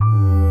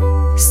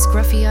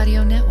Scruffy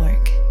Audio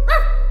Network.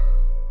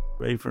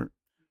 Ready to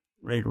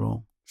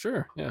roll?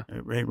 Sure, yeah.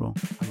 Ready to roll.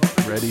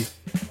 Ready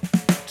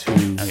to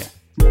Okay.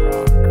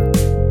 rock.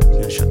 You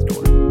gotta shut the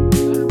door.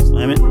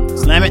 Slam it.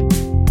 Slam it.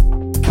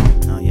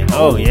 Oh, yeah.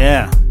 Oh,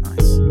 yeah.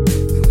 Nice.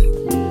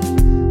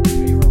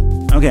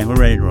 Okay, we're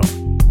ready to roll.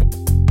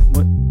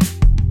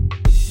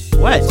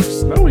 What? It's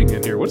snowing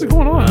in here. What's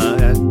going on?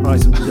 That's probably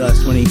some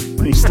dust. When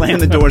he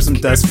slammed the door, some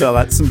dust fell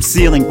out. Some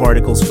ceiling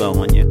particles fell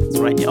on you. It's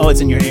right. Oh,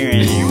 it's in your hair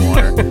and in your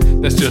water.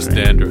 That's just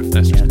dandruff.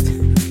 That's Yeah. just.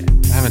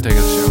 I haven't taken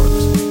a shower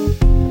this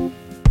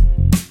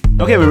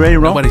week. Okay, we're ready to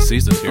roll? Nobody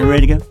sees this here. We're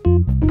ready to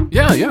go?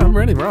 Yeah, I'm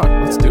ready to rock.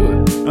 Let's do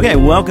it. Okay,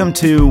 welcome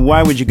to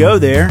Why Would You Go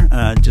There?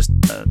 Just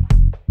a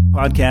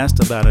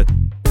podcast about a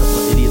couple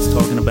of idiots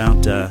talking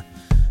about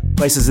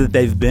places that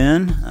they've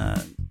been.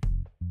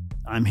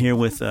 I'm here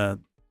with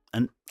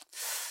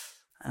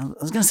I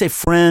was going to say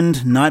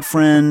friend, not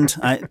friend.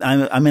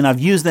 I mean, I've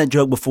used that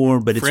joke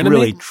before, but it's Frenemy?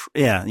 really,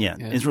 yeah,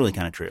 it's really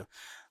kind of true.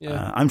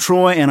 Yeah. I'm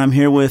Troy, and I'm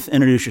here with,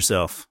 introduce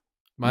yourself.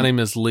 My name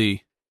is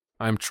Lee.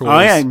 I'm Troy's Oh,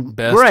 yeah,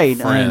 best great.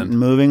 friend.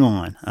 Moving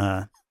on.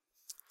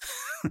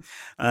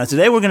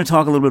 Today we're going to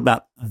talk a little bit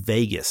about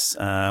Vegas,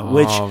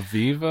 which,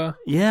 Viva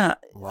yeah,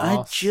 I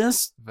Las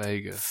just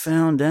Vegas.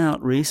 found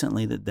out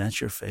recently that that's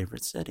your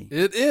favorite city.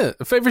 It is.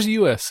 Favorite's a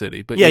U.S.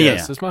 city, but Yeah,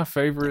 yes, yeah. it's my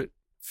favorite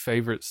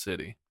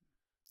city.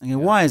 Okay,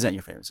 why is that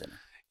your favorite city?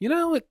 You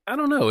know, I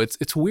don't know.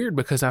 It's weird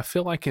because I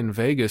feel like in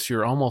Vegas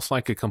you're almost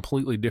like a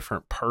completely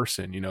different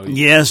person. You know.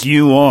 Yes,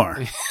 you are.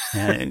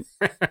 I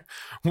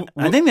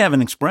think they have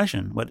an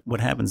expression. What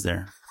happens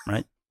there,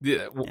 right?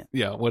 Yeah.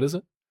 Yeah. What is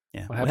it?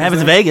 Yeah. What What happens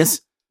happens in there?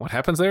 Vegas What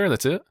happens there?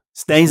 That's it.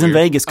 stays in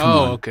Weird. Vegas. Come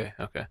on. Okay.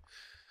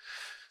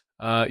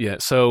 Yeah.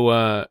 So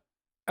I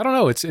don't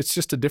know. It's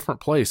just a different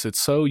place. It's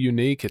so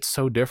unique. It's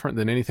so different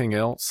than anything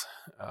else.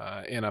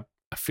 And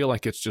I feel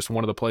like it's just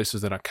one of the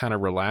places that I kind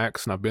of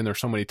relax. And I've been there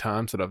so many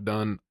times that I've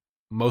done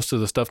most of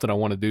the stuff that I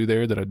want to do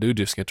there that I do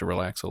just get to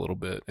relax a little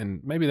bit.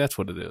 And maybe that's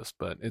what it is.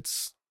 But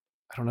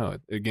I don't know.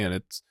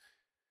 Again,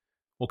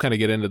 we'll kind of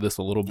get into this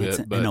a little bit. It's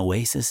but an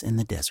oasis in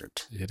the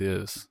desert. it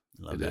is.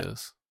 Love It that.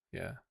 is.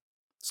 Yeah.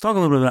 Let's talk a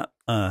little bit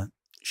about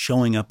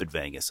showing up at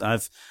Vegas.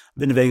 I've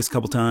been to Vegas a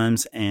couple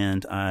times,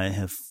 and I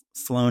have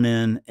flown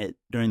in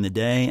during the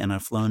day, and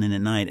I've flown in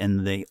at night.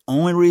 And the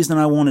only reason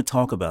I want to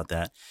talk about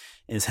that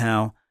is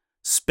how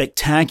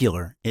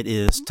spectacular it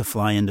is to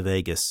fly into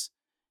Vegas.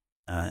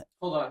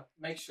 Hold on.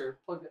 Make sure.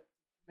 Plug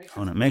it.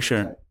 Hold on, make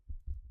sure.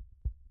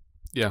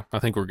 Yeah. I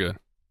think we're good.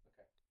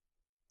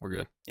 We're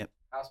good.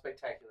 How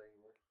spectacular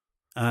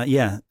you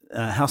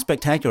were. How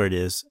spectacular it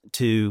is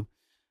to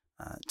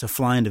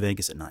fly into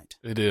Vegas at night,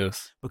 It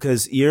is.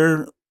 because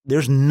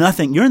there's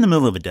nothing. You're in the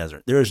middle of a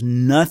desert. There is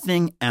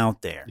nothing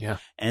out there, Yeah.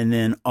 and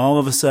then all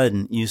of a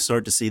sudden you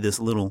start to see this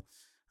little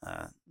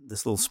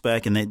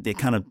speck, and they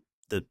kind of,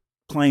 the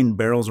plane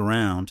barrels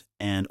around,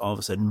 and all of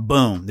a sudden,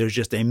 boom! There's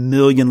just a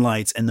million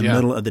lights in the Yeah.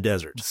 middle of the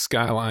desert. The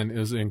skyline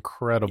is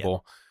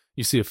incredible.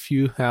 You see a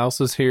few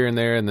houses here and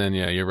there, and then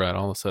yeah, you're right.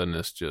 All of a sudden,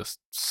 it's just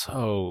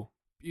so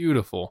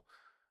beautiful.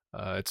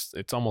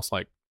 It's almost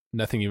like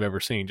nothing you've ever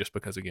seen, just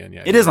because again,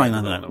 yeah, It you're is like right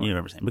in the nothing middle of you've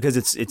ever seen, because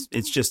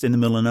it's just in the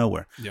middle of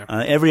nowhere. Yeah.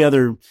 Every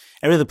other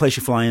place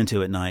you fly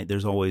into at night,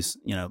 there's always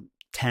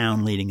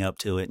town leading up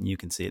to it, and you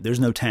can see it. There's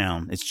no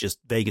town. It's just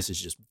Vegas is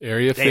just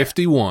Area there.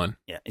 51.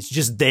 Yeah, it's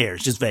just there.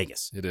 It's just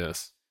Vegas. It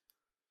is.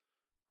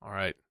 All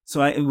right.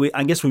 So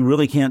I guess we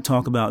really can't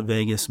talk about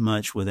Vegas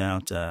much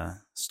without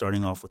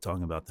starting off with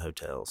talking about the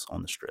hotels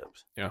on the Strip.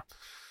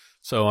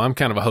 So I'm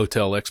kind of a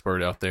hotel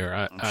expert out there.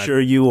 I'm I sure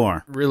you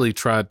are. really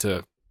tried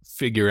to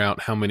figure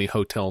out how many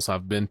hotels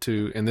I've been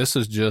to, and this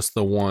is just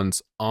the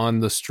ones on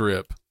the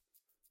Strip.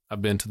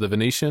 I've been to the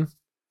Venetian,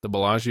 the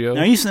Bellagio.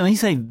 Now, when you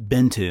say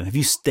been to, have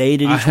you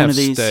stayed at I each one have of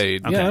these?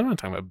 stayed. Okay. Yeah, I'm not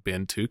talking about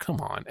been to. Come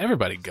on,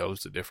 everybody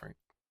goes to different.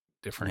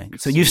 Okay.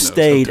 So you've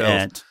stayed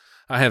hotels. at.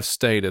 I have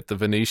stayed at the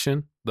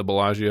Venetian, the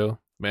Bellagio,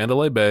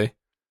 Mandalay Bay,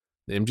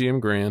 the MGM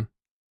Grand,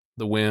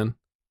 the Wynn,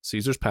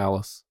 Caesar's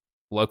Palace,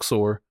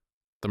 Luxor,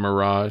 the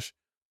Mirage,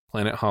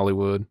 Planet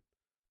Hollywood,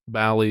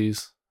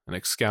 Bally's, and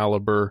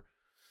Excalibur,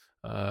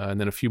 and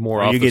then a few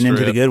more off You're the getting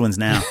into the Strip. good ones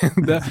now.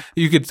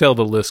 You could tell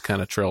the list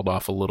kind of trailed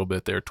off a little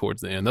bit there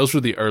towards the end. Those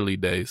were the early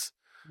days,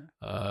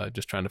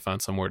 just trying to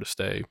find somewhere to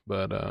stay.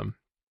 But,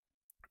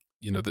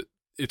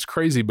 it's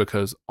crazy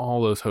because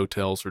all those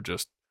hotels are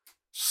just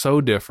so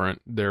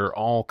different. They're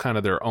all kind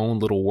of their own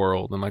little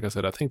world. And like I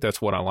said, I think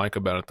that's what I like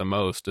about it the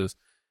most is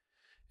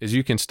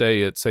you can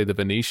stay at, say, the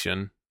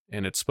Venetian,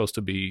 and it's supposed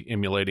to be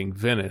emulating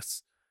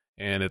Venice.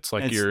 And it's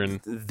like you're in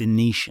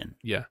Venetian.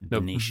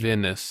 Venetian.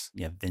 Venice.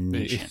 Yeah,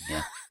 Venetian.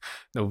 Yeah.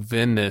 No,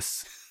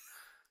 Venice.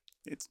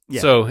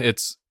 Yeah. So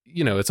it's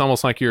it's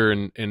almost like you're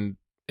in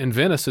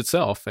Venice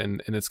itself,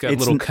 and it's got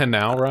little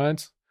canal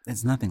rides.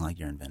 It's nothing like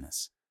you're in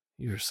Venice.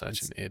 You're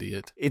such an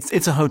idiot.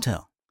 It's a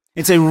hotel.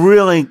 It's a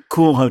really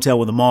cool hotel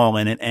with a mall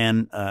in it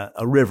and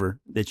a river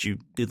that you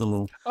do the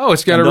little. Oh,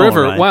 it's got a gondola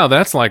river. ride. Wow,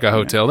 that's like a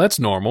hotel. That's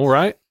normal,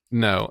 right?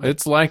 No,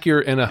 it's like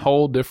you're in a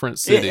whole different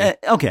city.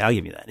 Okay, I'll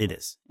give you that. It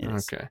is.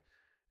 Okay.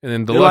 And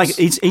then the They're like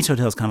each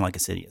hotel is kind of like a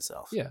city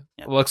itself. Yeah.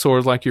 Yeah. Luxor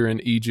is like you're in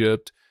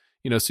Egypt.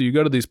 So you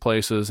go to these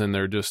places and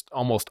they're just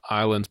almost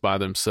islands by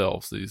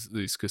themselves,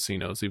 these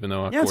casinos, even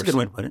though, of Yeah, course. that's a good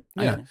way to put it.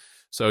 I Yeah. got it.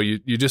 So you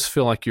just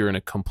feel like you're in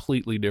a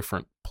completely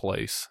different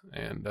place.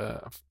 And I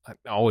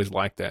always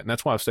like that. And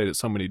that's why I've stayed at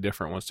so many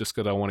different ones, just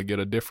because I want to get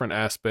a different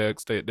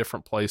aspect, stay at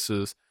different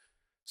places,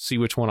 see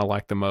which one I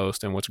like the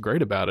most. And what's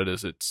great about it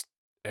is it's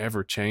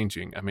ever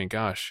changing. I mean,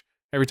 gosh,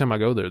 every time I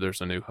go there,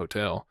 there's a new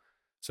hotel.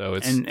 So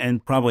it's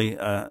and probably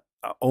an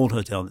old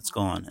hotel that's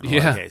gone in a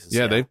lot of cases.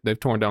 Yeah, they've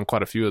torn down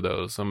quite a few of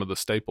those, some of the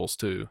staples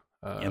too.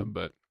 Yep.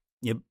 But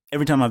Yep.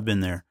 Every time I've been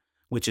there,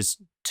 which is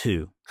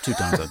two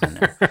times I've been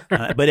there,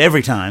 but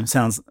every time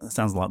sounds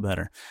a lot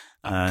better.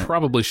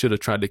 probably should have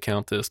tried to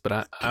count this,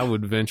 but I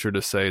would venture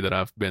to say that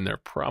I've been there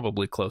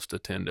probably close to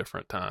 10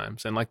 different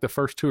times. And like the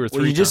first 2 or 3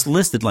 Well, you times, just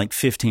listed like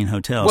 15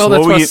 hotels. Well, So that's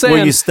what what I'm were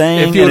saying. you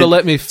staying? If you would have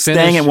let me finish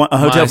staying at a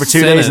hotel my for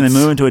 2 days and then sentence-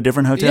 moving to a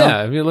different hotel.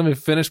 Yeah, if you let me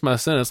finish my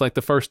sentence, like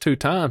the first 2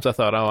 times, I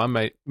thought, I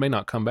may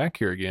not come back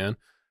here again.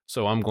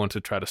 So I'm going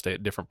to try to stay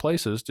at different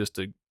places just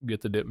to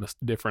get the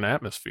different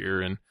atmosphere.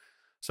 And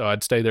so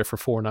I'd stay there for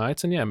 4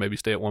 nights and maybe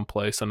stay at one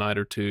place a night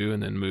or 2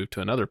 and then move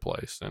to another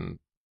place. And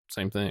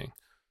same thing.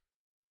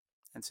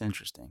 That's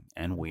interesting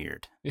and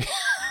weird.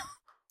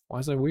 Why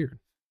is that weird?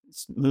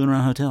 It's moving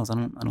around hotels. I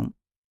don't.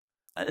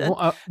 Well,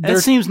 That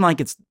there's seems like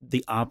it's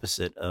the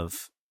opposite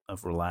of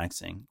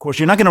relaxing. Of course,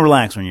 you're not going to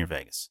relax when you're in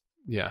Vegas.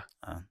 yeah.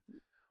 Uh,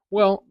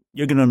 Well,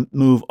 You're going to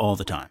move all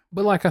the time.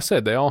 but like I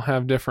said, they all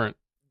have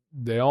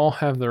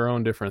their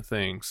own different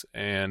things,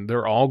 and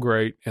they're all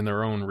great in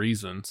their own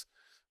reasons.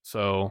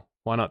 So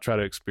why not try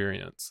to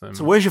experience them?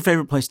 So, where's your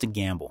favorite place to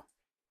gamble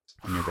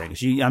when you're in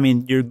Vegas?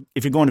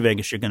 If you're going to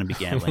Vegas, you're going to be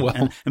gambling,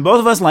 Well- and both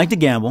of us like to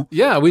gamble.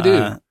 Yeah, we do.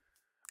 Uh,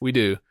 We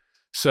do.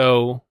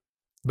 So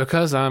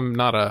because I'm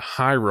not a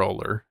high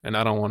roller and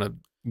I don't want to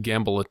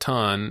gamble a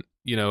ton,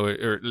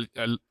 or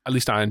at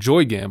least I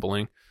enjoy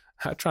gambling,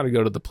 I try to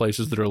go to the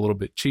places that are a little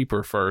bit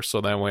cheaper first, so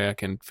that way I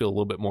can feel a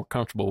little bit more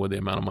comfortable with the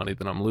amount of money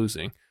that I'm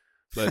losing.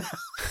 But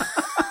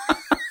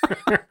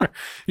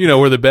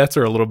where the bets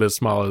are a little bit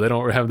smaller, they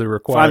don't have the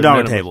required $5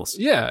 minimum. tables.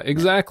 Yeah,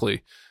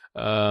 exactly.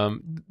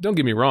 Don't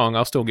get me wrong,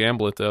 I'll still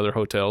gamble at the other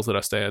hotels that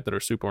I stay at that are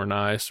super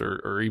nice,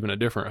 or even a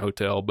different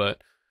hotel,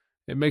 but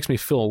it makes me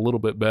feel a little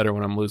bit better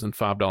when I'm losing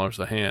 $5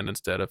 a hand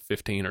instead of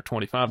 $15 or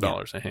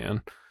 $25 a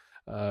hand.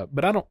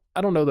 But I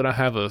don't know that I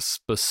have a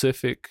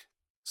specific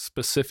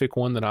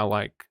one that I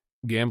like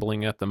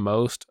gambling at the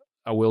most.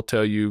 I will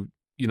tell you,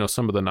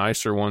 some of the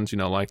nicer ones,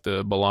 like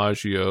the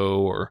Bellagio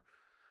or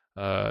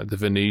the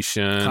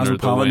Venetian or the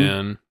Cosmopolitan.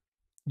 Wynn.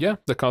 Yeah,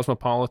 the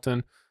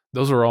Cosmopolitan.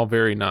 Those are all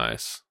very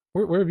nice.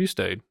 Where have you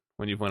stayed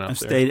when you went out I've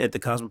there? stayed at the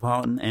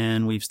Cosmopolitan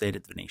and we've stayed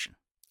at the Venetian.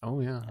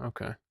 Oh yeah,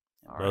 okay.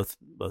 All right.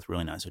 Both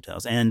really nice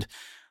hotels. And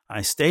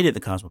I stayed at the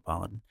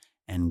Cosmopolitan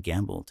and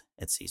gambled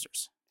at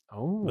Caesars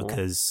Oh,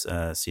 because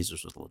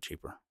Caesars was a little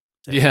cheaper.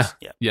 Yeah.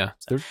 Yeah. yeah.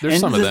 There's And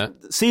some of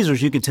that.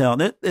 Caesars, you can tell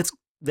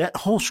that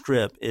whole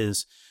strip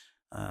is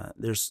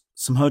there's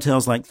some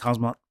hotels like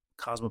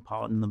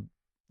Cosmopolitan,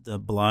 the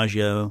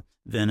Bellagio,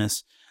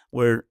 Venice,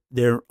 where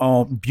they're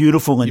all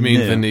beautiful and You mean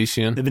new.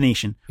 Venetian? The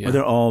Venetian, Yeah. where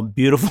they're all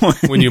beautiful.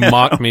 and When you new.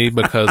 mocked me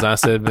because I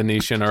said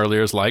Venetian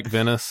earlier is like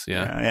Venice.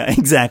 Yeah. Yeah,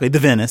 exactly. The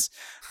Venice.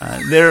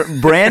 They're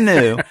brand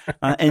new.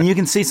 And you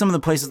can see some of the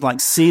places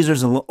like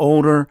Caesars a little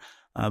older,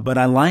 but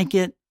I like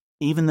it,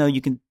 even though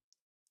you can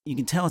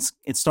tell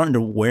it's starting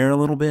to wear a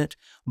little bit.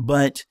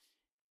 But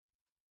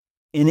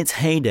in its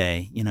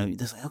heyday,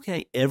 it's like,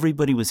 okay,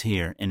 everybody was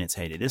here in its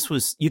heyday.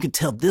 You could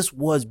tell this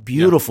was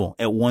beautiful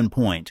at one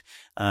point.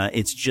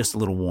 It's just a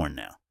little worn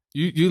now.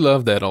 You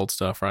love that old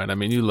stuff, right? I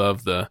mean, you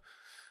love the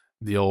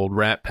old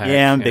Rat Pack.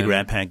 Yeah, I'm a big and-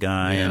 Rat Pack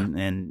guy. yeah.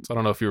 And So I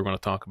don't know if you were going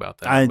to talk about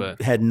that. I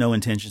but had no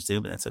intentions to,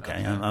 but that's okay.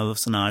 Okay. I love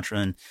Sinatra,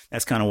 and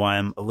that's kind of why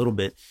I'm a little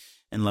bit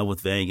in love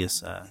with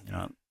Vegas.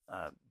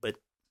 But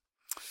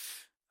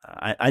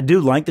I do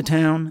like the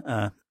town.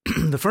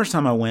 The first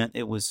time I went, I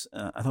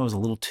thought it was a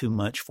little too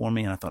much for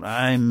me, and I thought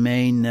I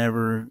may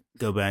never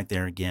go back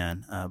there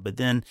again. But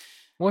then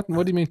what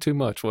do you mean too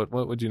much? What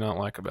would you not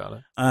like about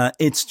it?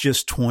 it's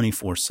just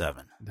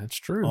 24/7 That's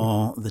true.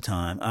 all the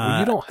time. Well,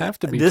 you don't have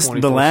to be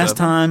The last 24/7.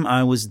 time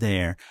I was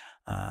there,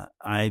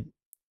 I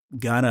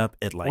got up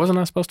at like Wasn't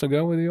I supposed to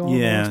go with you all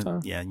the last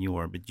time? Yeah, you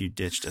were, but you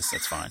ditched us.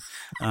 That's fine.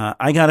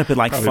 I got up at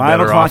like Probably 5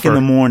 better o'clock in offer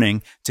the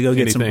morning to go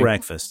get some anything.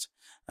 breakfast,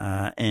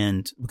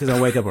 and because I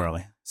wake up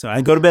early, so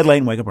I go to bed late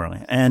and wake up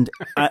early. And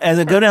as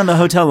I go down the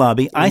hotel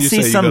lobby, When I you see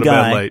say you some go to bed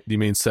guy, late, do you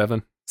mean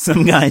 7?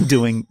 some guy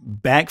doing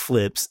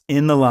backflips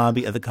in the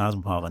lobby of the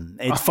Cosmopolitan.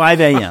 It's 5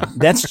 a.m.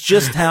 That's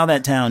just how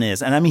that town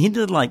is. And I mean, he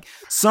did like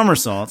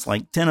somersaults,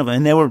 like 10 of them,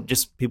 and they were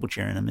just people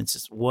cheering him. It's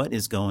just, what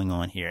is going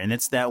on here? And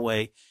it's that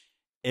way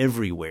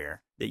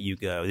everywhere that you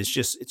go. It's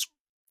just,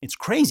 it's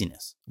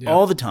craziness Yeah.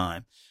 all the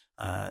time.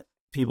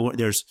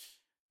 There's,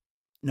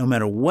 no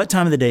matter what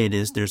time of the day it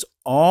is, there's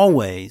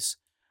always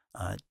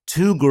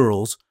 2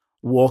 girls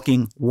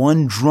walking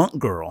one drunk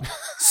girl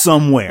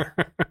somewhere.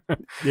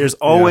 There's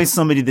always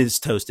somebody that is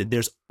toasted.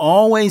 There's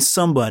always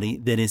somebody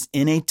that is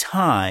in a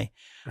tie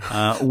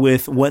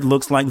with what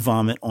looks like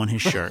vomit on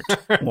his shirt,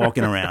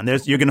 walking around.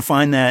 You're going to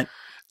find that.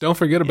 Don't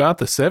forget about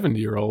the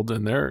 70-year-olds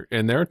in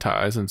their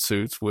ties and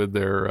suits with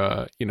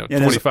their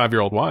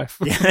 25-year-old wife.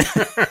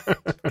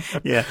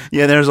 Yeah.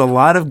 There's a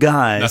lot of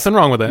guys. Nothing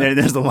wrong with that.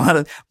 There's a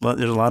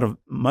lot of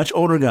much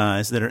older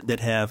guys that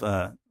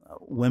have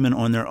women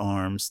on their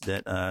arms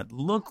that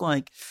look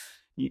like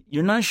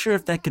you're not sure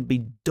if that could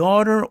be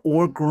daughter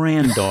or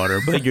granddaughter,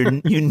 but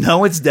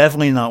it's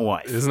definitely not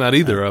wife. It's not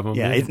either of them.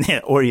 Yeah,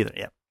 or either.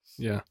 Yeah.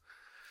 Yeah.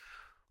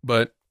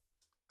 But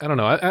I don't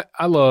know.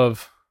 I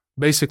love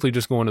basically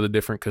just going to the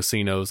different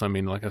casinos. I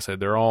mean, like I said,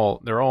 they're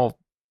all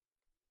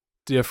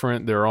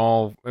different. They're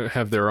all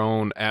have their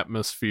own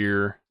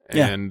atmosphere.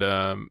 Yeah. And,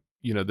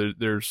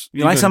 there's.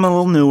 You like something a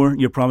little newer,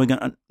 you're probably going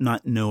to,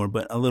 not newer,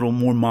 but a little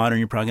more modern.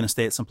 You're probably going to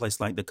stay at some place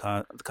like the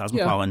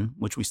Cosmopolitan,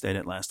 which we stayed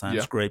at last time.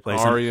 It's a great place.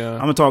 Aria.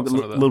 I'm going to talk a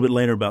little bit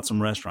later about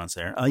some restaurants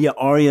there.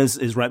 Aria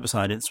is right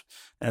beside it.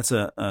 That's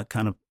a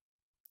kind of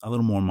a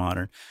little more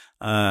modern.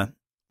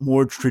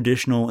 More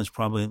traditional is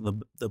probably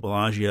the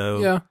Bellagio.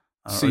 Yeah.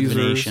 Caesars,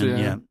 Venetian,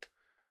 yeah.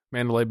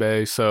 Mandalay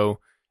Bay. So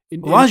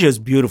Bellagio is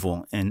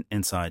beautiful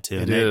inside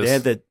too. They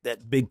have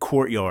that big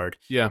courtyard.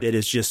 Yeah. That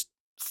is just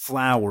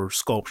flower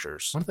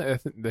sculptures. What do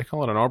they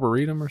call it, an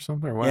arboretum or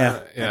something?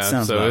 Yeah. That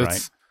sounds so about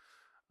right.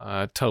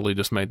 I totally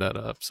just made that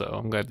up. So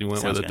I'm glad you went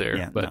Sounds with it good. there.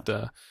 Yeah, but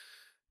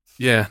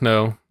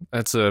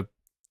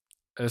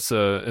it's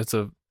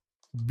a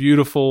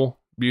beautiful,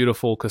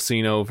 beautiful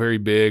casino. Very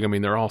big. I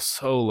mean, they're all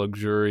so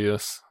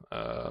luxurious.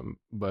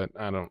 But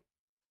I don't.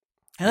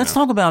 Hey, let's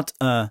talk about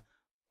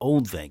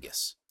Old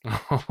Vegas.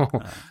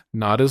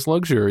 Not as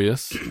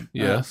luxurious.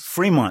 Yes.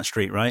 Fremont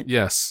Street, right?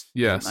 Yes.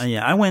 Yeah,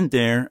 I went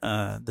there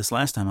this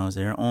last time I was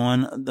there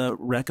on the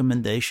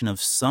recommendation of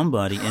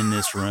somebody in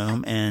this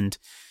room, and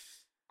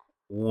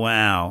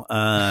wow,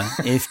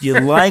 if you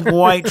like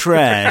white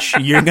trash,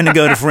 you're going to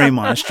go to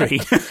Fremont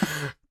Street.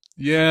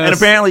 Yes. And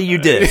apparently you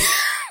did.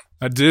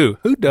 I do.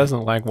 Who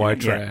doesn't like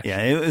white trash?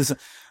 Yeah,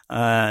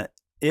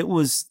 it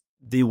was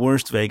the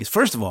worst Vegas.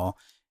 First of all,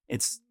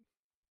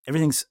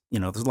 everything's,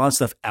 there's a lot of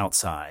stuff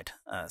outside.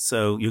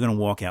 So you're going to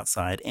walk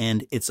outside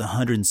and it's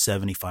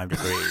 175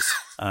 degrees.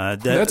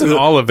 That's in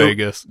all of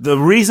Vegas. The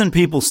reason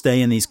people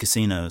stay in these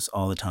casinos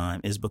all the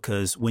time is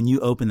because when you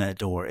open that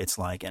door, it's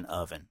like an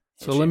oven.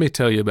 So let me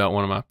tell you about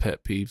one of my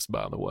pet peeves,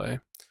 by the way.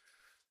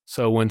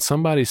 So when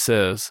somebody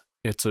says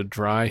it's a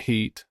dry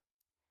heat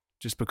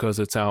just because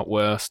it's out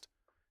west,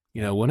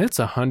 when it's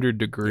 100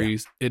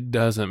 degrees, it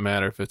doesn't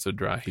matter if it's a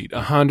dry heat.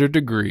 100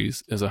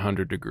 degrees is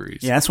 100 degrees.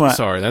 Yeah, that's why.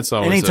 Sorry, that's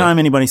always. Anytime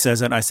anybody says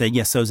that, I say,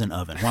 yes, so's an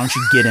oven. Why don't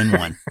you get in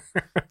one?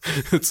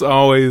 It's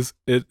always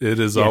it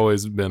has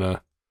always been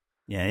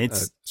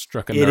it's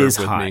struck a nerve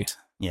with hot. me.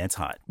 Yeah, it's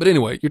hot. But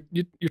anyway,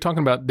 you're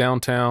talking about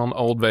downtown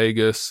Old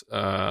Vegas.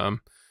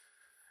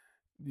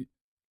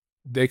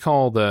 They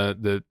call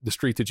the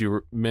street that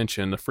you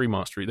mentioned, the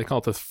Fremont Street, they call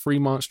it the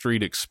Fremont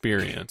Street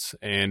Experience,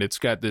 and it's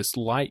got this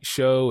light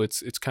show.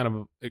 It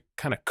kind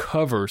of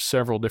covers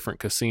several different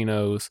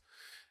casinos,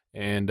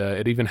 and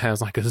it even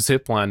has like a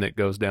zip line that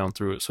goes down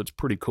through it, so it's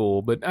pretty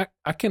cool. But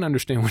I can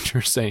understand what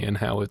you're saying,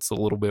 how it's a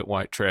little bit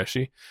white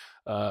trashy,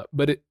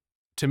 but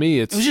to me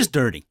it was just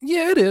dirty.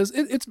 Yeah, it is.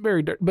 It's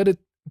very dirty, but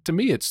to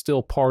me it's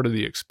still part of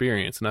the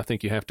experience, and I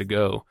think you have to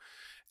go.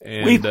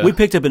 And, we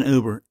picked up an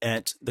Uber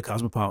at the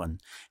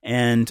Cosmopolitan,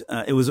 and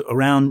it was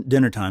around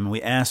dinner time, and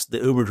we asked the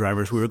Uber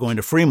drivers, we were going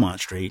to Fremont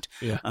Street,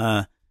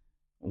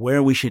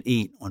 where we should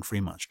eat on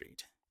Fremont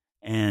Street.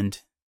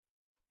 And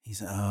he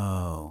said,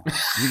 "Oh,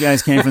 you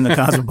guys came from the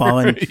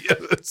Cosmopolitan.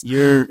 Yes.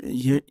 You're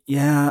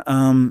not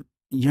going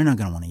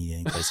to want to eat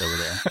any place over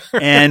there."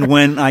 And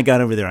when I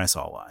got over there, I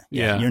saw why.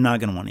 Yeah. You're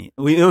not going to want to eat.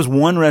 There was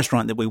one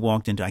restaurant that we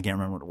walked into. I can't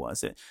remember what it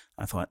was.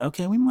 I thought,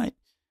 okay, we might.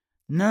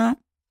 No.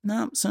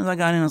 As soon as I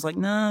got in, I was like,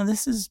 no,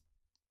 this is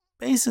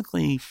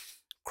basically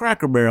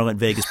Cracker Barrel at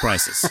Vegas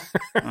prices.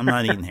 I'm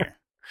not eating here.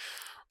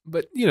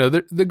 But,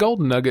 the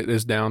Golden Nugget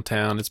is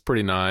downtown. It's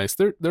pretty nice.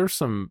 There's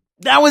some...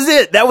 That was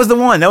it. That was the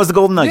one. That was the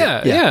Golden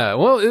Nugget. Yeah.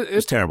 Well,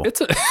 it's terrible.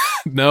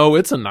 No,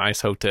 it's a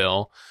nice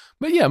hotel.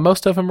 But, yeah,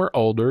 most of them are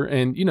older.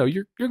 And,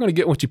 you're going to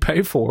get what you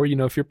pay for.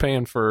 If you're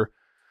paying for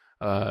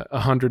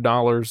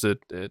 $100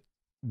 at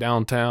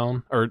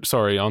downtown, or,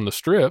 sorry, on the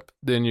Strip,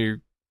 then you're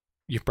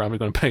probably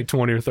going to pay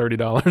 $20 or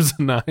 $30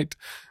 a night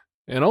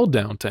in old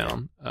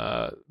downtown.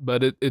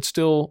 But it's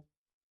still,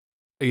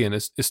 again,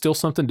 it's still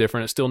something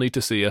different. It's still neat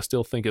to see. I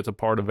still think it's a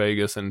part of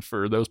Vegas. And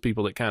for those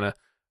people that kind of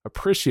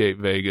appreciate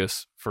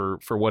Vegas for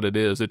what it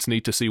is, it's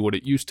neat to see what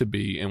it used to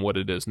be and what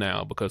it is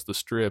now, because the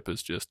Strip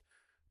is just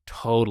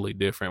totally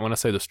different. When I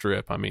say the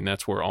Strip, I mean,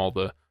 that's where all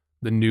the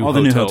new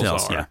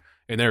hotels are. Yeah.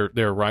 And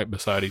they're right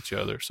beside each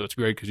other. So it's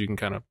great because you can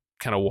kind of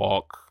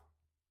walk,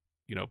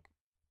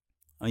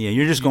 Oh yeah,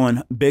 you're just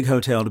going big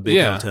hotel to big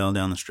hotel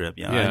down the Strip.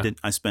 Yeah, yeah.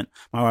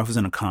 My wife was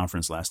in a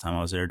conference last time I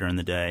was there during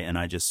the day, and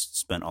I just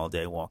spent all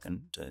day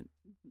walking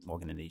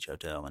into each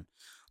hotel and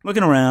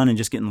looking around and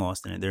just getting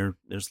lost in it.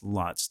 There's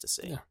lots to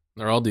see. Yeah,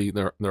 they're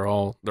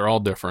all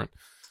different.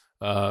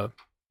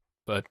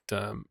 But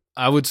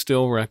I would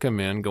still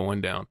recommend going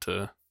down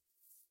to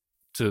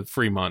to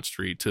Fremont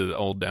Street, to the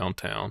old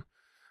downtown,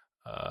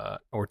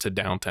 or to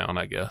downtown,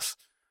 I guess.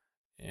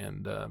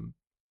 And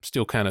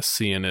still kind of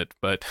seeing it,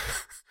 but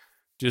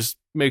just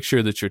make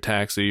sure that your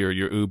taxi or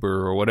your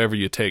Uber or whatever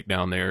you take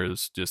down there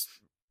is just,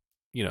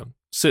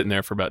 sitting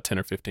there for about 10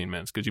 or 15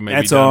 minutes, because you may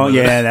That's be done all. with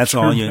Yeah, it. that's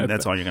all.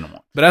 That's all you're gonna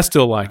want. But I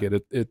still like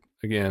it. It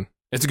again,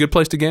 it's a good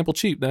place to gamble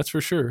cheap. That's for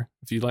sure.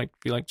 If you like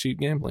cheap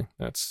gambling,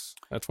 that's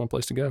one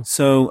place to go.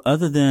 So,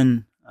 other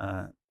than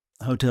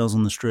hotels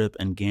on the Strip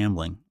and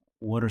gambling,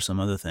 what are some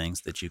other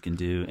things that you can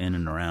do in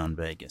and around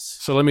Vegas?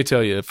 So let me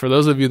tell you, for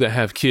those of you that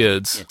have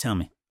kids, Yeah, tell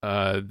me.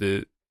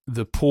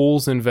 The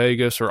pools in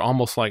Vegas are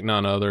almost like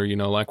none other.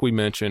 Like we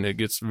mentioned, it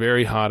gets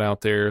very hot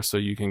out there, so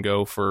you can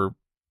go for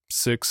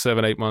 6,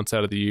 7, 8 months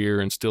out of the year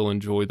and still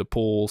enjoy the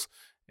pools.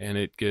 And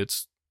it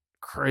gets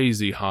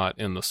crazy hot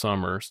in the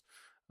summers,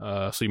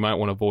 so you might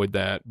want to avoid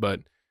that.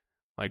 But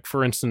like,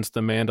 for instance,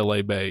 the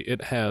Mandalay Bay,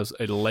 it has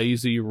a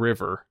lazy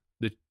river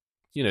that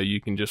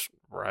you can just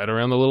ride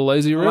around the little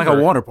lazy river, Like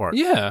a water park.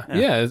 Yeah.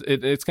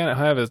 It's kind of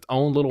have its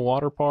own little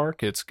water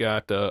park. It's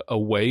got a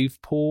wave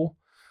pool.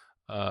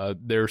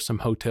 There's some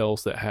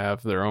hotels that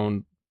have their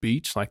own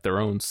beach, like their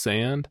own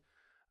sand,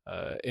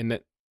 and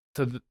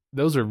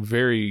those are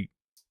very,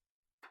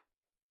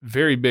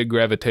 very big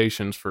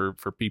gravitations for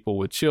people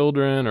with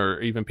children,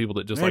 or even people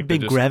that just Very like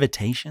big to just,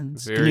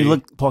 gravitations. very- Can you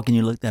look, Paul? Can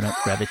you look that up?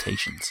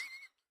 Gravitations.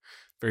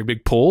 very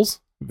big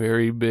pools,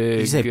 very big. Did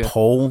you say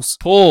poles?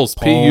 Pools?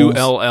 Poles.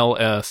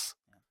 P-U-L-L-S.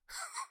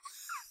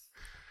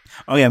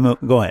 Oh yeah,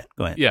 go ahead.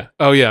 Go ahead. Yeah.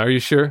 Oh yeah. Are you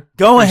sure?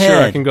 Go You ahead.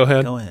 Sure, I can go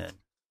ahead. Go ahead.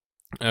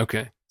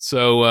 Okay.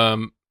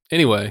 So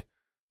anyway,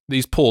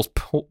 these pools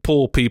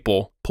pull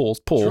people.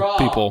 Draw.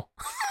 People.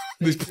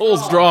 These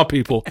pools draw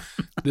people.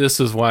 This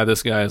is why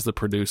this guy is the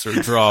producer.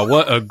 Draw.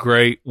 What a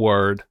great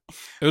word.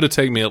 It would have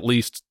taken me at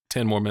least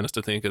 10 more minutes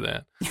to think of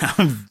that.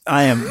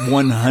 I am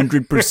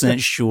 100%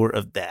 sure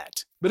of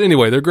that. But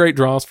anyway, they're great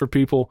draws for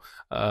people.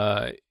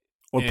 Or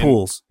And-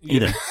 pools,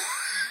 either.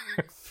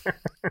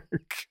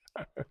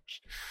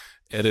 Gosh.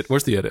 Edit.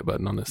 Where's the edit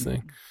button on this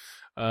thing?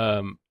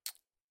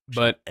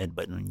 But Ed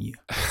button on you.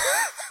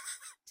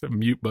 it's a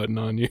mute button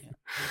on you. I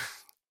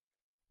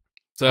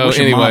So wish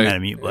your mom anyway, had a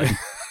mute button.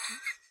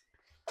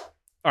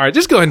 all right,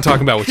 just go ahead and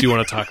talk about what you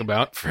want to talk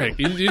about, Frank.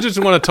 You just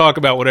want to talk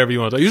about whatever you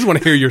want to talk. You just want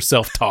to hear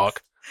yourself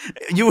talk.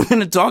 You were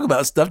going to talk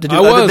about stuff to do I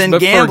other was, than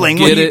but gambling.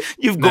 forget it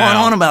You've now. gone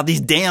on about these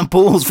damn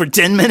pools for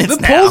 10 minutes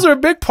The now. pools are a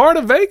big part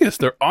of Vegas.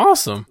 They're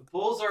awesome. The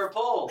pools are a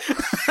pool.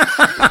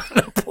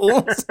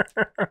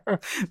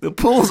 The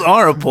pools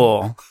are a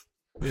pool.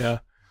 Yeah.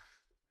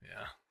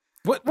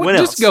 What What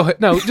just else? go ahead.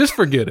 No, just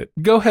forget it.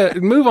 Go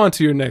ahead. Move on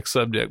to your next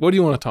subject. What do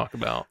you want to talk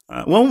about?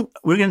 Well,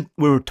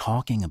 we're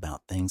talking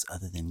about things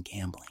other than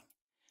gambling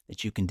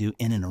that you can do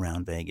in and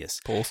around Vegas.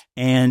 Pools.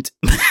 And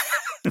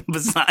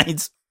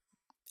besides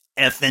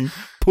effing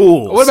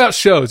pools. What about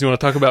shows? You want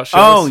to talk about shows?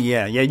 Oh,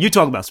 yeah. You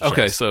talk about some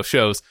Okay, shows. so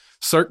shows.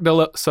 Cirque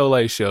du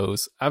Soleil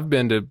shows. I've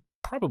been to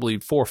probably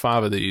 4 or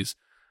 5 of these.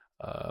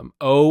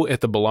 at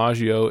the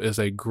Bellagio is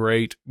a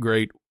great,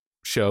 great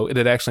show. It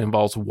actually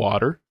involves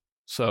water.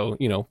 So,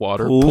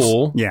 water, Pools.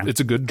 pool. Yeah.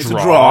 It's a good It's a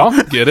draw.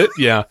 draw. Get it?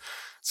 Yeah.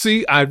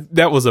 See,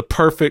 that was a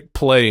perfect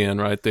play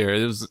in right there.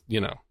 It was,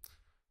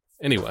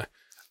 anyway.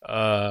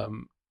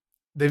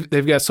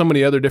 They've got so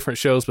many other different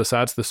shows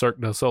besides the Cirque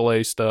du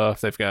Soleil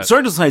stuff. They've got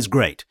Cirque du Soleil is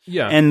great.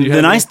 yeah, And you the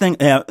have nice any?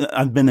 thing,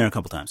 I've been there a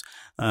couple times.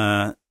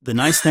 The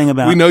nice thing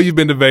about We know you've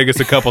been to Vegas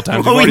a couple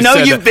times. well, You've we already know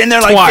said you've that been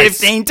there like twice.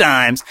 15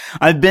 times.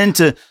 I've been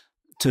to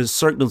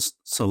Cirque du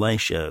Soleil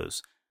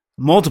shows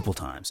multiple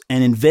times,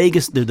 and in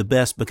Vegas they're the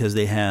best because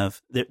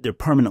they're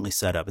permanently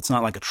set up. It's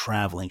not like a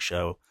traveling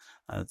show,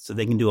 so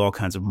they can do all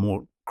kinds of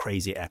more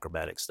crazy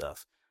acrobatic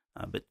stuff.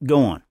 But go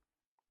on.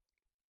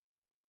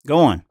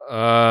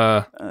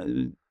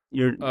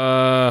 You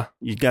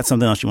got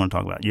something else you want to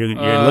talk about? You're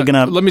looking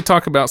up. Let me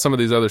talk about some of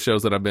these other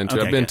shows that I've been to.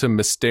 Okay, I've been good. to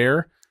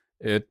Mystere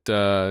at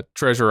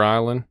Treasure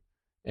Island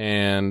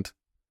and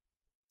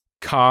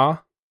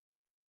Ka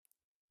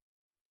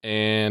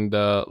and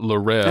Le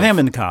Rev. I think I've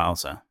been to Ka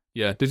also.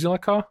 Yeah, did you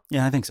like Ka?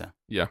 Yeah, I think so.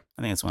 Yeah.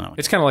 I think that's one I went.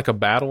 It's kind of like a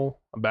battle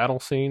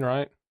scene,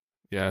 right?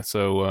 Yeah,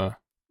 so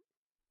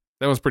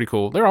that was pretty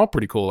cool. They're all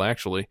pretty cool,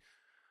 actually.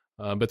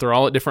 But they're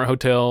all at different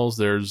hotels.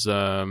 There's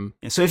Yeah,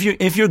 so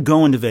if you're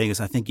going to Vegas,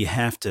 I think you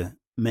have to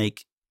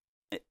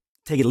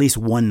take at least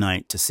one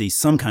night to see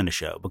some kind of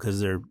show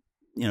because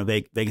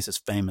Vegas is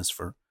famous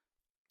for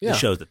the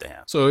shows that they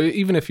have. So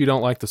even if you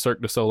don't like the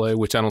Cirque du Soleil,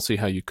 which I don't see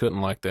how you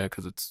couldn't like that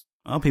because it's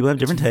Well, people have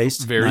different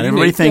tastes. very Not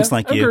everybody unique. thinks Yeah,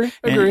 like you.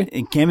 agree. And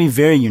it can be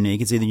very unique.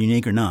 It's either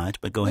unique or not.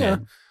 But go Yeah.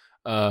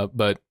 ahead.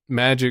 But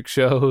magic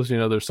shows,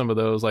 there's some of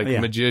those like Oh, yeah.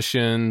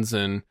 magicians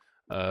and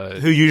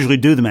Who usually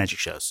do the magic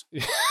shows?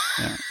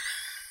 Yeah.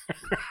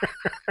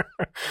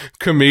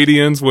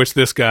 comedians, which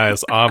this guy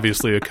is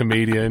obviously a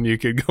comedian. You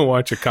could go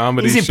watch a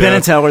comedy Easy show. Penn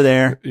and Teller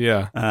there.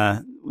 Yeah,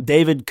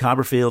 David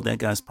Copperfield, that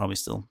guy's probably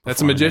still. that's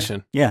a performing there.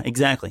 magician. Yeah,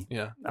 exactly.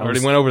 Yeah, I I already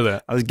was- went over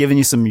that. I was giving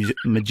you some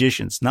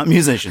magicians, not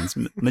musicians,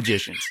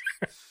 magicians.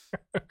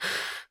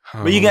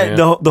 Oh, But you got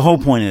man. the whole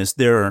point is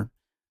there are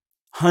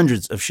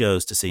hundreds of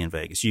shows to see in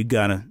Vegas. You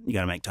gotta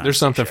make time. There's to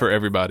see a something show. for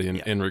everybody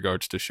Yeah. in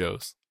regards to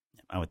shows.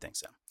 I would think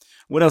so.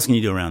 What else can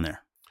you do around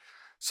there?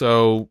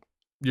 So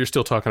you're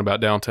still talking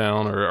about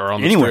downtown or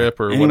on the Anywhere, strip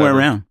or anywhere whatever.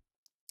 around.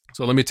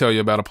 So let me tell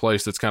you about a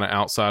place that's kind of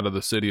outside of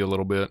the city a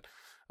little bit.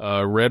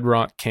 Red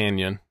Rock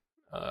Canyon.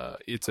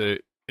 It's a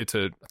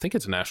I think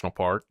it's a national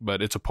park,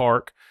 but it's a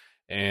park,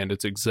 and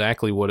it's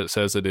exactly what it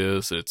says it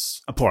is.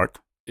 It's A park.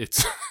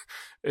 it's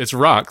it's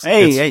rocks.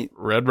 Hey, It's hey.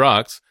 red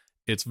rocks.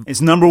 It's It's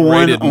number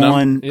one Rated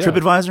on yeah.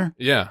 TripAdvisor.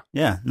 yeah,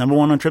 Yeah, number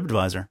one on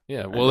TripAdvisor. yeah.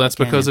 Red Well, Rock that's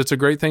because Canyon. it's a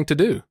great thing to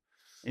do.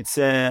 It's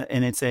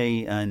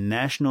a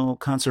national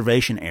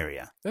conservation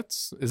area.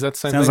 Is that the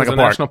same Sounds thing like as a a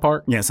park. national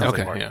park? Yeah, it sounds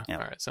Okay, like a park. yeah.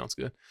 Yeah. All right, sounds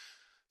good.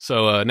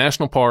 So,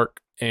 national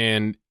park,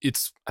 and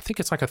I think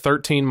it's like a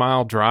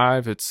 13-mile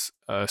drive. It's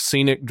a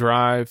scenic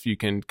drive. You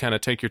can kind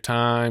of take your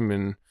time,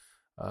 and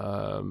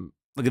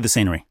Look at the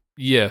scenery.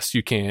 yes,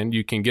 you can.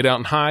 You can get out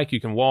and hike. You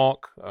can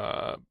walk,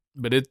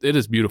 but it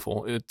is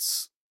beautiful.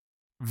 It's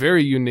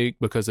very unique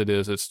because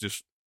it's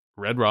just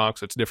red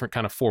rocks. It's different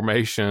kind of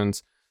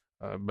formations,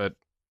 but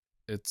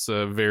it's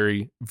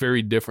very,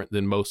 very different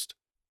than most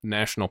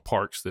national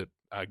parks that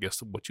I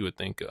guess what you would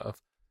think of.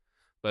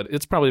 But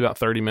it's probably about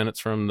 30 minutes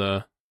from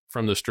the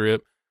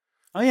strip.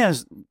 Oh yeah,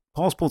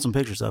 Paul's pulled some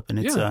pictures up, and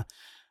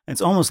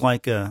it's almost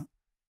like it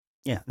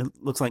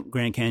looks like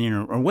Grand Canyon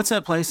or what's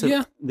that place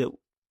that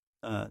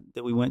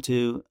we went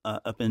to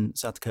up in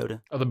South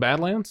Dakota? Oh, the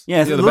Badlands?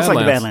 Yeah, it the looks like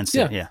the Badlands.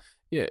 Yeah, Yeah.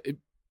 yeah.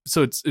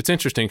 So it's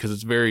interesting because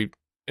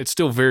it's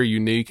still very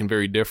unique and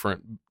very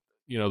different,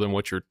 than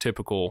what your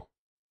typical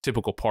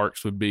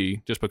parks would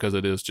be, just because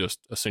it is just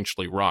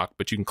essentially rock.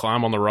 But you can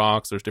climb on the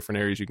rocks. There's different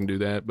areas you can do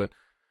that, but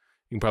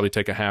you can probably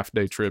take a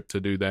half-day trip to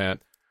do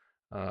that.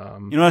 You know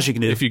what else you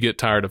can do? If you get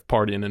tired of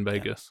partying in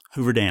Vegas.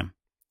 Hoover Dam.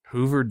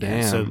 Hoover Dam.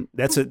 Yeah, so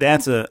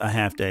that's a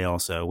half day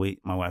also.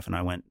 My wife and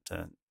I went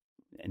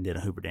and did a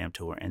Hoover Dam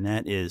tour, and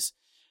that is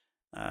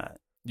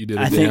You did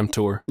a dam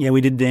tour. Yeah, we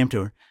did a dam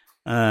tour.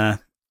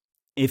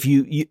 If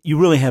you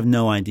really have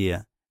no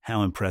idea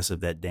how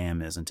impressive that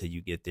dam is until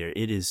you get there.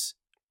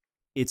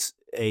 It's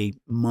a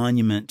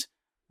monument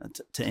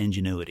to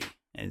ingenuity.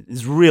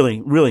 It's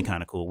really, really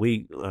kind of cool.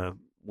 We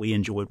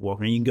enjoyed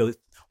walking. You can go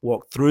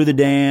walk through the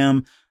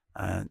dam,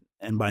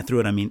 and by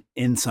through it I mean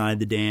inside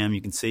the dam.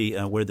 You can see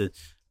where the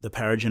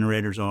power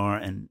generators are,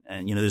 and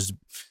there's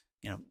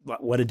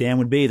what a dam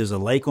would be. There's a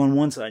lake on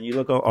one side, and you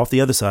look off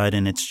the other side,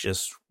 and it's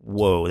just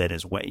whoa. That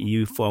is way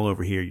you fall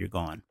over here, you're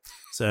gone.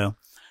 So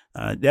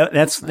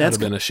that's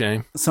been a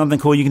shame. something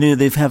cool you can do.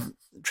 They have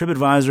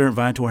TripAdvisor,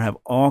 Viator have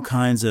all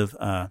kinds of.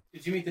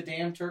 Did you meet the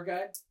damn tour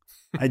guide?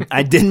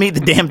 I did meet the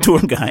damn tour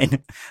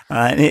guide.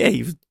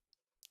 Hey,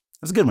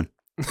 that's a good one.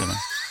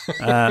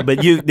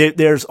 But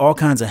there's all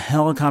kinds of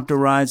helicopter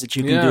rides that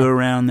you can do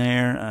around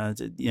there.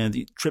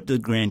 The trip to the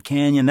Grand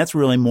Canyon, that's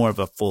really more of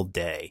a full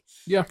day.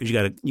 Yeah, because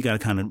you gotta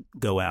kind of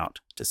go out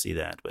to see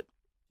that. But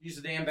Use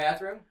the damn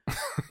bathroom?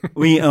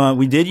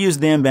 we did use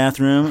the damn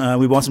bathroom.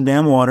 We bought some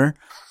damn water.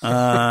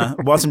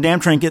 Bought some damn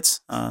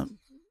trinkets. Brought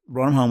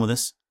them home with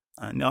us.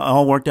 It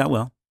all worked out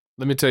well.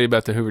 Let me tell you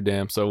about the Hoover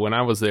Dam. So when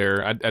I was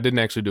there, I didn't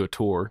actually do a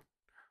tour,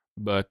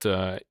 but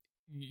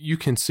you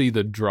can see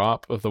the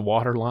drop of the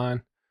water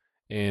line,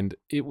 and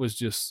it was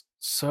just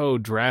so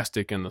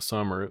drastic in the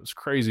summer. It was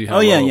crazy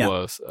how low it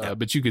was.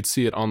 But you could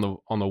see it on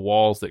the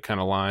walls that kind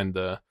of lined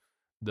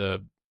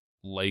the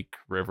lake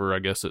river, I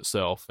guess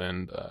itself,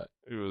 and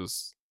it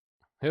was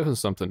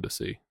something to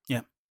see.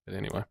 Yeah. But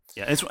anyway,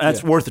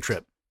 that's worth the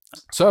trip.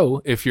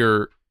 So if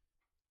you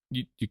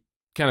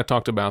kind of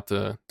talked about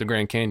the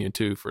Grand Canyon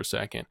too for a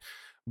second,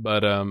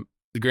 but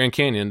the Grand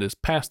Canyon is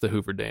past the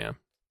Hoover Dam,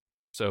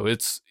 so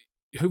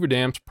Hoover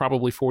Dam's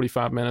probably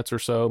 45 minutes or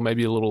so,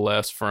 maybe a little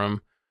less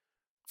from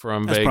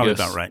That's Vegas. probably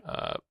about right.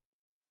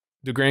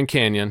 The Grand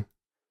Canyon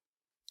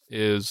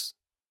is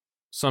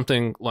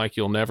something like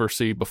you'll never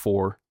see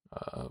before,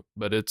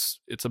 but it's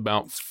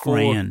about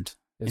grand.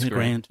 It's Isn't it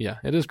grand? Yeah,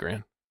 it is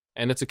grand,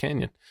 and it's a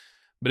canyon,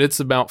 but it's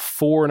about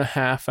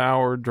 4.5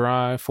 hour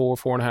drive,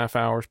 4.5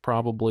 hours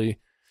probably.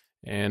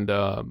 And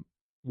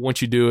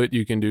once you do it,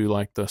 you can do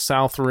like the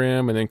south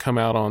rim and then come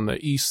out on the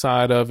east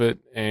side of it,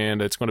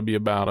 and it's going to be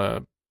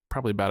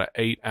probably about an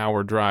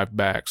 8-hour drive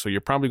back. So you're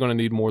probably going to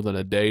need more than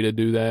a day to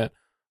do that.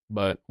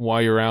 But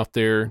while you're out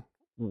there,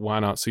 why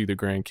not see the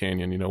Grand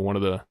Canyon? One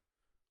of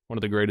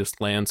the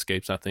greatest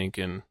landscapes, I think,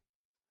 in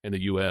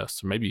the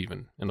U.S. or maybe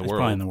even in the world.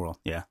 Probably in the world,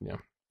 yeah.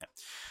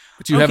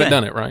 But you haven't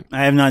done it, right?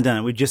 I have not done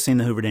it. We've just seen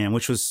the Hoover Dam,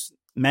 which was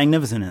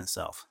magnificent in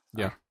itself.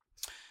 Yeah.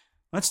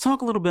 Let's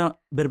talk a little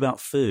bit about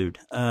food.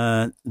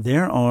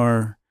 There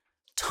are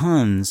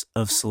tons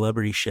of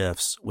celebrity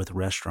chefs with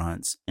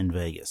restaurants in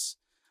Vegas.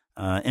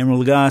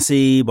 Emeril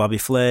Lagasse, Bobby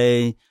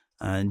Flay,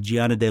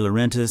 Giada De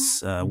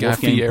Laurentiis, Guy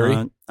Wolfgang Fieri.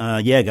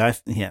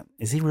 Puck. Yeah.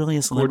 Is he really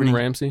a celebrity? Gordon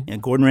Ramsay. Yeah,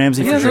 Gordon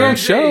Ramsay. He for has his sure. own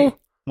show.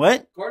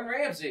 What? Gordon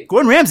Ramsay.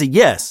 Gordon Ramsay,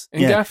 yes.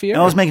 And Guy Fieri.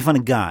 I was making fun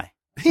of Guy.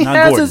 He not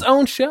has Gordon. his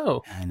own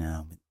show. I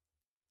know. But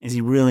is he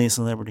really a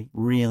celebrity?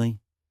 Really?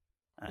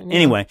 Yeah.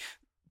 Anyway,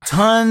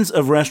 tons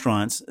of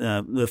restaurants.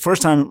 The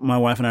first time my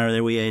wife and I were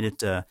there, we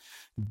ate at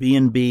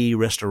B&B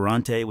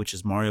Restaurante, which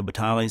is Mario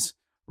Batali's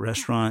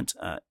restaurant,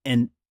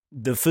 and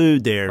the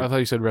food there. I thought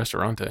you said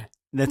restaurante.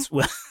 That's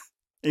well,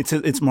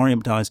 it's Mario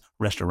Batali's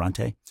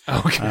Restaurante.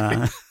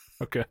 Okay.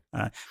 Okay.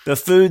 The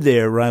food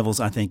there rivals,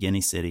 I think,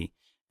 any city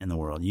in the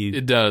world.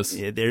 It does.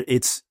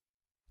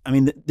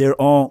 They're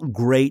all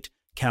great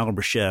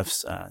caliber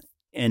chefs,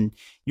 and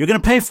you're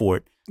going to pay for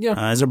it. Yeah.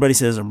 As everybody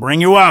says,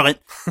 bring your wallet.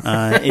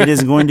 It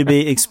is going to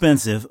be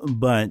expensive,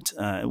 but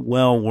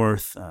well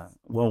worth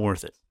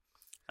it.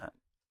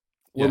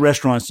 What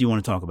restaurants do you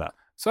want to talk about?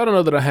 So I don't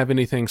know that I have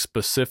anything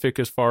specific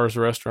as far as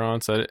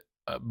restaurants,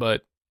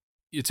 but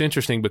it's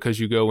interesting because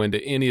you go into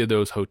any of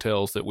those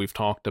hotels that we've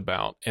talked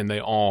about, and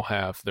they all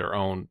have their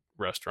own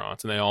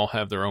restaurants, and they all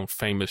have their own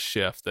famous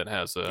chef that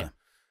has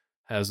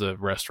a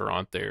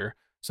restaurant there.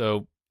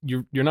 So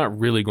you're not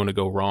really going to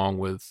go wrong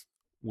with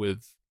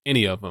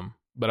any of them.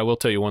 But I will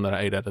tell you one that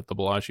I ate at the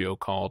Bellagio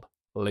called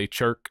Le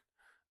Turc.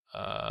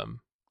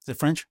 Is it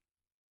French?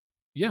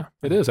 Yeah,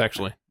 it is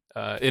actually,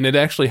 and it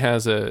actually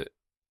has its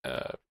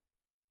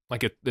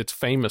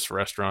famous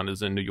restaurant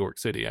is in New York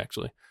City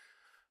actually,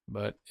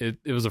 but it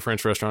was a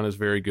French restaurant. It's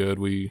very good.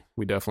 We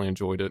definitely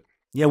enjoyed it.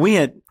 Yeah, we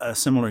had a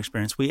similar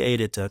experience. We ate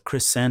at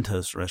Chris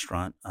Santos'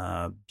 restaurant,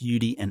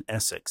 Beauty and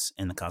Essex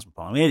in the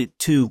Cosmopolitan. We ate at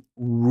two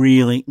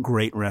really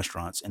great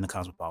restaurants in the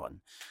Cosmopolitan.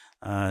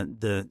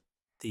 The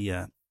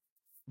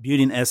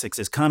Beauty and Essex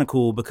is kind of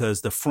cool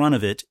because the front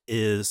of it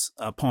is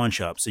a pawn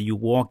shop. So you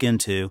walk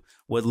into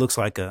what looks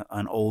like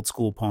an old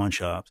school pawn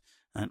shop,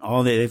 and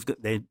all they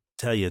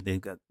tell you they've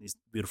got these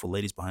beautiful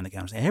ladies behind the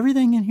counter saying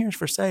everything in here is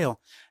for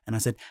sale. And I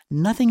said,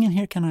 nothing in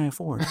here can I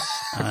afford.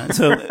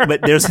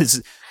 But there's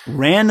this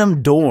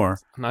random door.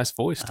 Nice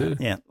voice too.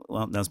 Yeah,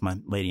 well, that was my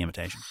lady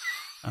imitation.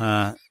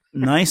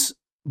 Nice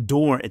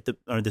door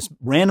this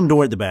random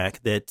door at the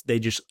back that they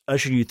just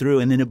usher you through,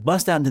 and then it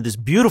busts out into this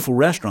beautiful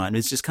restaurant.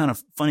 It's just kind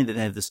of funny that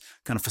they have this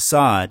kind of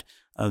facade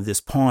of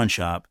this pawn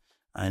shop,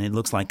 and it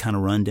looks like kind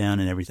of run down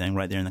and everything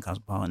right there in the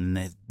Cosmopolitan. And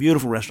they have a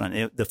beautiful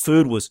restaurant. The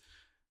food was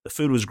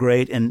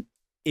great. And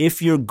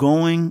if you're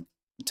going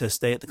to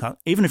stay at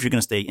even if you're going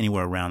to stay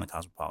anywhere around the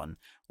Cosmopolitan,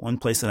 one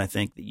place that I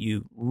think that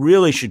you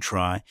really should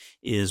try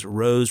is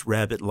Rose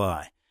Rabbit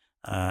Lie.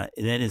 That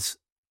is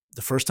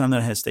the first time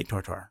that I had steak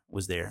tartare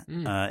was there.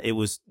 My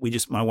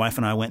wife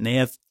and I went,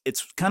 and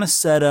it's kind of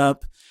set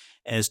up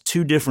as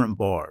two different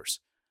bars.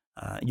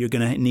 You're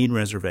going to need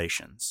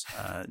reservations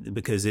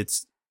because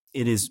it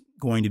is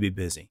going to be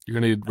busy. You're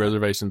going to need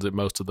reservations at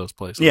most of those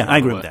places. Yeah, I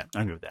agree with that.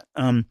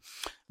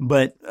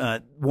 But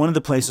one of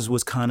the places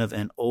was kind of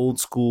an old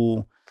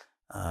school,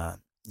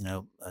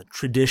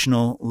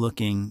 traditional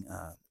looking,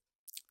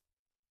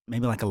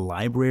 maybe like a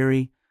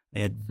library.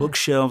 They had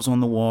bookshelves on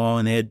the wall,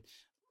 and they had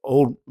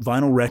old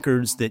vinyl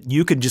records that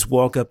you could just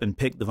walk up and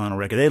pick the vinyl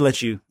record. They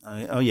let you,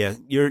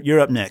 you're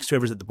up next.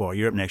 Whoever's at the bar,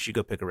 you're up next. You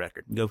go pick a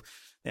record. They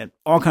had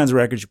all kinds of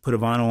records. You put a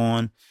vinyl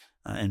on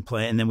and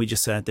play. And then we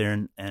just sat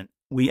there and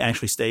we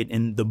actually stayed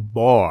in the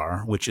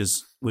bar, which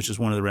is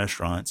one of the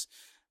restaurants,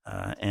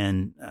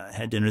 and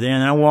had dinner there.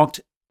 And then I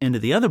walked into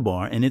the other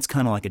bar, and it's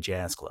kind of like a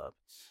jazz club.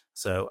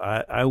 So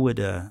I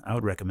would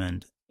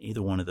recommend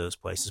either one of those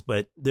places.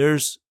 But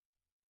there's,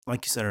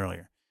 like you said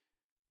earlier,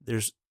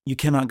 you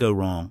cannot go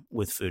wrong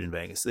with food in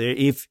Vegas.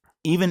 They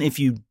even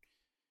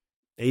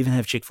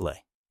have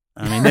Chick-fil-A.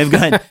 I mean,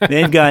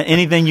 they've got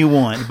anything you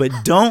want, but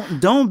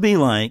don't be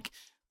like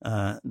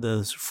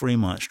those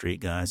Fremont Street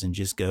guys and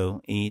just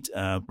go eat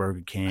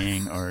Burger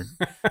King or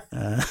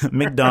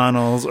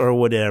McDonald's or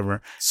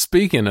whatever.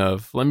 Speaking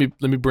of, let me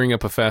bring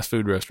up a fast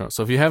food restaurant.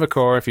 So if you have a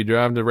car, if you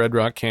drive to Red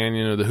Rock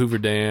Canyon or the Hoover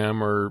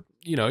Dam, or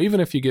even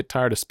if you get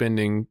tired of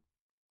spending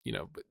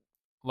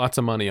lots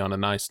of money on a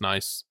nice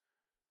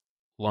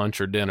lunch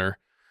or dinner,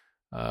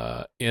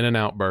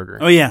 In-N-Out Burger.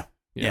 Oh yeah.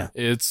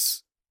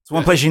 It's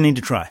one place you need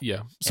to try.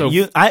 Yeah. So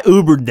I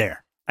Ubered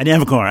there. I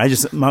didn't have a car.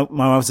 My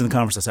wife was in the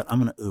conference. I said, I'm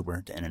going to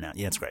Uber to In-N-Out.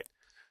 Yeah, it's great.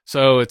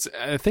 So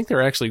I think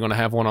they're actually going to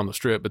have one on the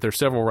Strip, but there's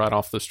several right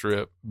off the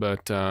Strip.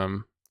 But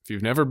if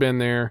you've never been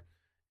there,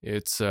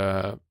 it's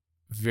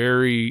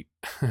very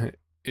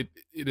it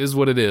is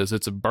what it is.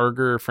 It's a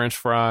burger, French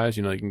fries.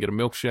 You can get a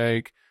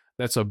milkshake.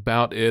 That's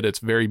about it. It's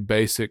very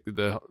basic.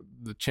 The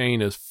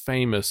chain is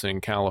famous in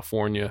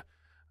California,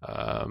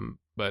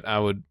 but I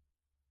would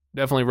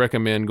definitely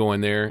recommend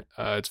going there.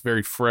 It's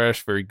very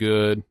fresh, very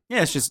good.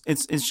 Yeah, it's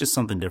just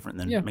something different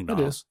than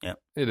McDonald's. It is.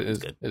 Yeah, it is.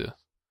 Good. It is.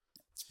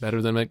 It's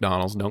better than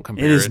McDonald's. Don't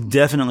compare. It is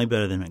definitely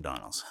better than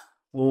McDonald's.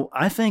 Well,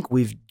 I think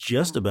we've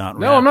just about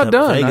wrapped No, I'm not up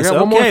done. Vegas. I got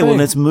one more thing. Well,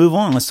 let's move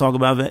on. Let's talk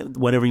about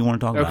whatever you want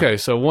to talk about. Okay,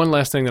 so one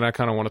last thing that I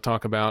kind of want to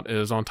talk about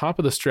is on top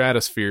of the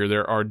Stratosphere,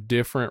 there are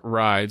different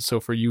rides. So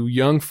for you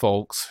young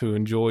folks who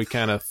enjoy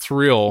kind of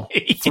thrill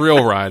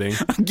riding.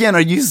 Again,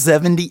 are you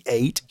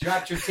 78?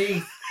 Dropped your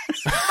teeth.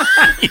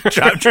 You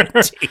dropped your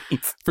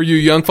teeth. For you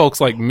young folks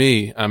like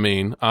me, I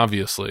mean,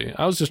 obviously.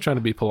 I was just trying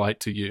to be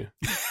polite to you.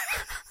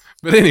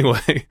 But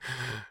anyway,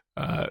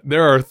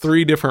 there are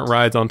 3 different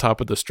rides on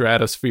top of the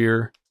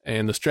Stratosphere,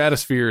 and the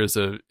Stratosphere is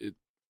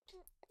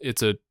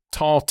it's a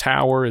tall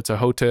tower. It's a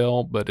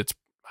hotel, but it's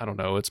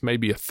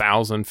maybe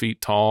 1,000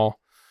 feet tall.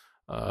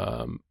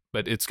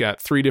 But it's got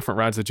 3 different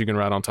rides that you can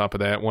ride on top of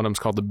that. One of them's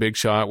called the Big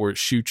Shot, where it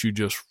shoots you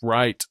just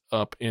right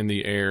up in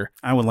the air.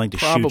 I would like to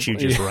shoot you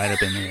just right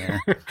up in the air.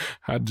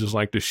 I'd just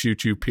like to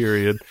shoot you,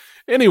 period.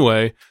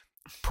 Anyway,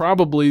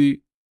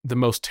 probably the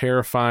most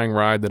terrifying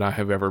ride that I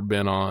have ever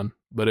been on,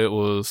 but it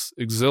was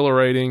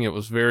exhilarating. It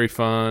was very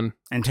fun.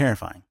 And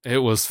terrifying. It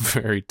was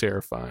very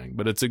terrifying,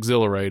 but it's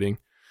exhilarating.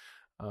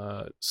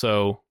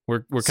 So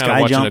we're kind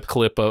of watching a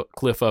clip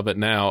of it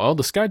now. Oh,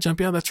 the sky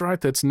jump. Yeah, that's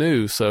right. That's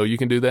new. So you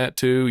can do that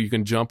too. You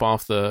can jump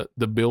off the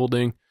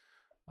building,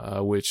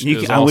 which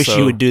is I wish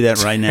you would do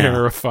that right now.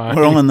 Terrifying.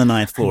 We're on the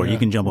 9th floor. You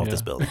can jump off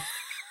this building.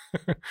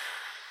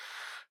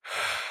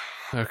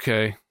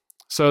 Okay.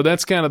 So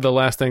that's kind of the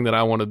last thing that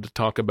I wanted to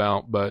talk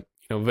about, but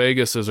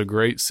Vegas is a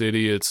great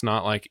city. It's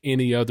not like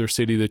any other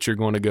city that you're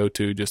going to go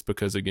to, just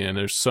because, again,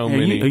 there's so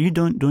many. Are you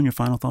doing your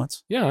final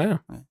thoughts? Yeah, I am.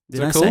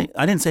 Did I say?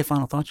 I didn't say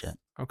final thoughts yet.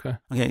 Okay.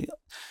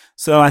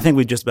 So I think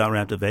we just about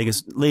wrapped up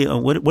Vegas. Lee,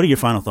 what are your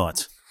final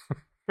thoughts?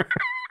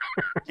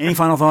 Any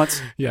final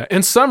thoughts? Yeah.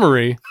 In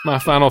summary, my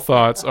final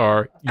thoughts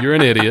are: you're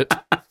an idiot,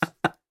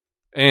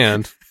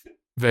 and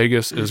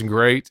Vegas is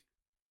great.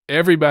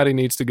 Everybody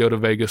needs to go to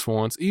Vegas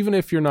once. Even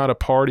if you're not a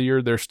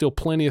partier, there's still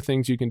plenty of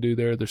things you can do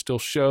there. There's still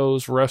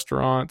shows,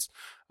 restaurants.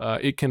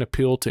 It can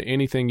appeal to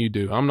anything you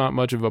do. I'm not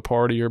much of a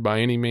partier by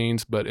any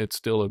means, but it's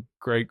still a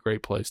great,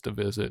 great place to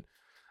visit.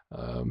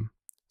 And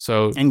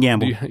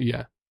gamble.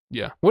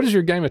 Yeah. What is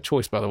your game of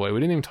choice, by the way? We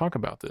didn't even talk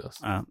about this.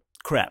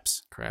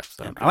 Craps. Craps.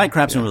 Okay. I like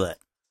craps and roulette.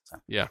 So.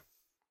 Yeah.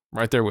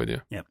 Right there with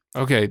you. Yep.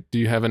 Okay. Do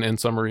you have an in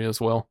summary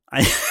as well?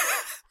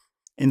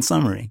 In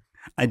summary,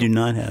 I do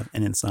not have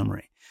an in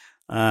summary.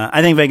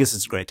 I think Vegas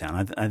is a great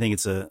town. I think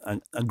it's a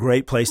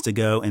great place to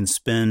go and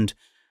spend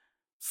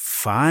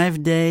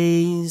 5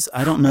 days.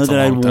 I don't know that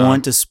I'd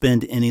want to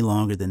spend any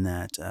longer than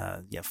that.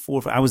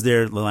 4. I was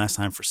there the last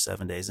time for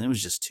 7 days, and it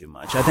was just too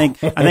much. I think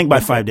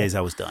by 5 days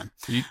I was done.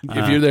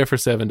 If you're there for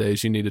 7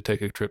 days, you need to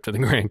take a trip to the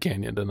Grand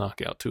Canyon to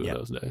knock out 2 of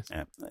those days.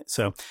 Yeah.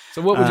 So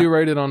what would you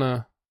rate it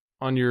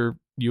on your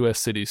U.S.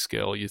 city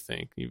scale? You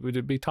think would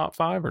it be top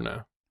 5 or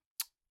no?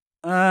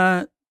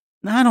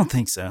 No, I don't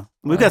think so.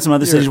 We've got some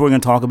other cities we're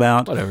going to talk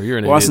about. Whatever. You're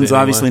an Boston's idiot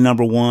anyway. Obviously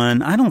number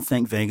 1. I don't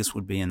think Vegas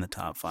would be in the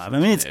top 5. I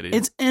mean,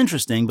 it's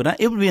interesting, but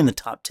it would be in the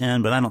top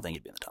 10, but I don't think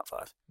it'd be in the top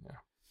 5.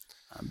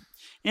 Yeah.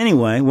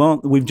 Anyway, well,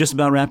 we've just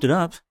about wrapped it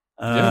up.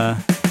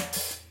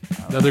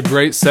 Another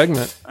great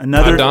segment. I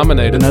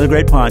dominated. Another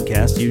great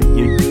podcast. You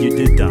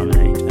did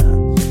dominate.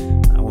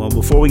 Well,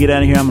 before we get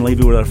out of here, I'm going to leave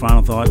you with our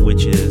final thought,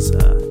 which is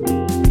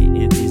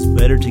it is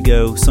better to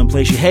go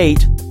someplace you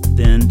hate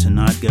than to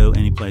not go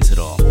anyplace at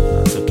all.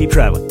 So keep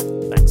traveling.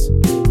 Thanks.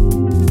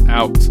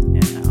 Out.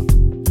 And out.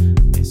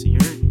 Okay, so you're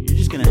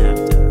just gonna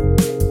have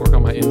to work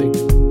on my ending.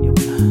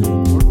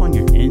 Work on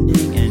your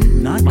ending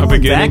and not my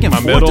going back and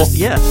my forth. Middle.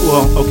 Yeah.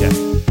 Well, okay.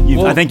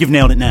 I think you've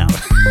nailed it now.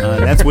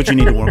 That's what you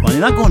need to work on.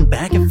 You're not going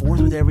back and forth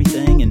with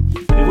everything. And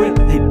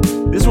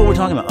this is what we're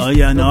talking about. Oh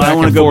yeah, no, I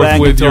want to go back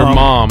with and your talk.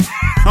 mom.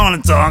 I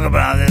want to talk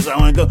about this. I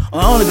want to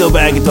go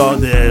back and talk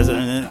this.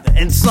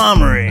 In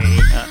summary.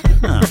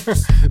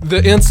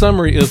 The in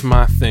summary is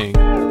my thing.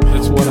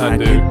 That's what I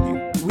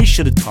do. We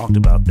should have talked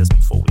about this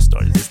before we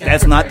started this.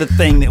 That's not the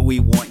thing that we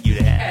want you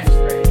to have.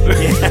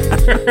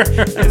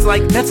 Yeah.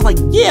 That's like,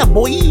 yeah,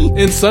 boy.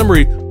 In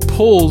summary,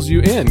 pulls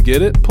you in.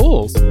 Get it?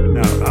 Pulls.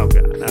 No, oh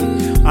God.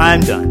 No. I'm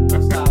done.